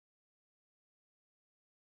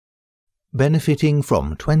Benefiting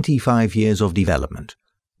from 25 years of development,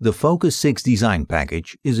 the FOCUS6 design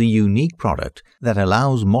package is a unique product that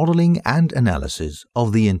allows modeling and analysis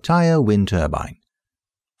of the entire wind turbine.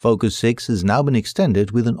 FOCUS6 has now been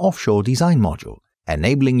extended with an offshore design module,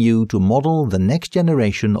 enabling you to model the next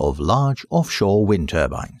generation of large offshore wind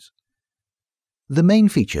turbines. The main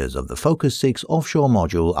features of the FOCUS6 offshore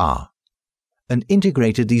module are an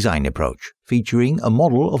integrated design approach featuring a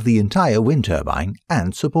model of the entire wind turbine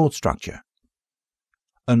and support structure,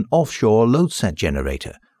 an offshore load set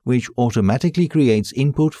generator which automatically creates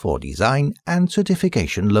input for design and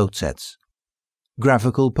certification load sets,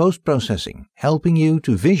 graphical post-processing helping you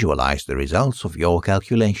to visualize the results of your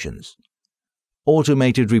calculations,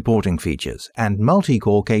 automated reporting features and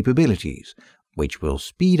multi-core capabilities which will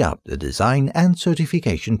speed up the design and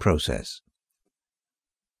certification process.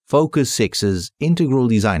 FOCUS6's integral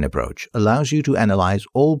design approach allows you to analyze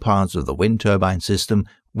all parts of the wind turbine system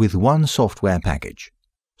with one software package.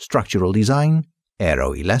 Structural design,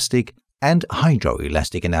 aeroelastic, and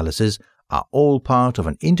hydroelastic analysis are all part of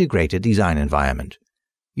an integrated design environment.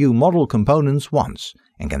 You model components once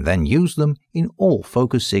and can then use them in all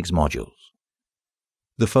FOCUS6 modules.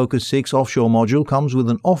 The FOCUS6 offshore module comes with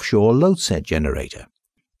an offshore load set generator.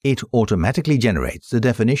 It automatically generates the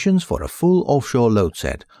definitions for a full offshore load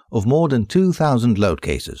set of more than 2,000 load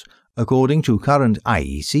cases according to current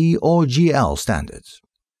IEC or GL standards.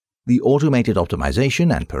 The automated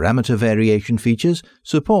optimization and parameter variation features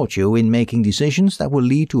support you in making decisions that will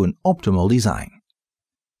lead to an optimal design.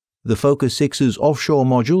 The FOCUS6's offshore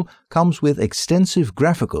module comes with extensive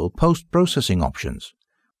graphical post-processing options.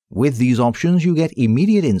 With these options, you get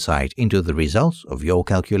immediate insight into the results of your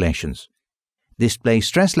calculations. Display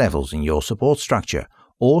stress levels in your support structure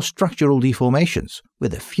or structural deformations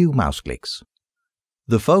with a few mouse clicks.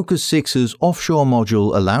 The FOCUS6's offshore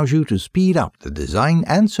module allows you to speed up the design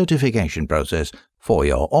and certification process for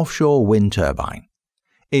your offshore wind turbine.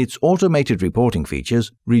 Its automated reporting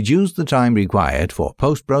features reduce the time required for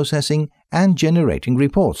post-processing and generating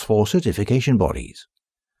reports for certification bodies.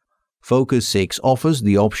 FOCUS6 offers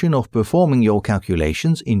the option of performing your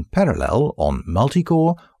calculations in parallel on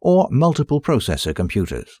multi-core or multiple processor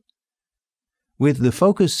computers. With the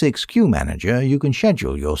FOCUS6 Queue Manager, you can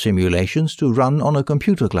schedule your simulations to run on a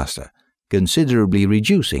computer cluster, considerably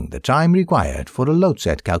reducing the time required for a load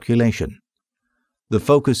set calculation. The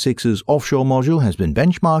FOCUS6's offshore module has been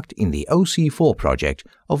benchmarked in the OC4 project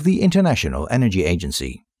of the International Energy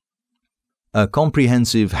Agency. A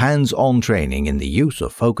comprehensive hands-on training in the use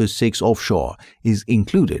of FOCUS6 offshore is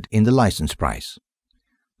included in the license price.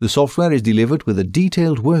 The software is delivered with a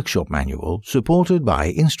detailed workshop manual supported by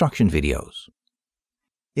instruction videos.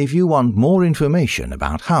 If you want more information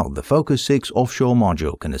about how the FOCUS6 offshore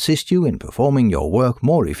module can assist you in performing your work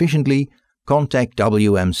more efficiently, contact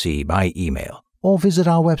WMC by email or visit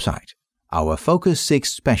our website. Our FOCUS6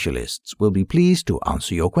 specialists will be pleased to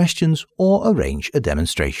answer your questions or arrange a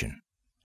demonstration.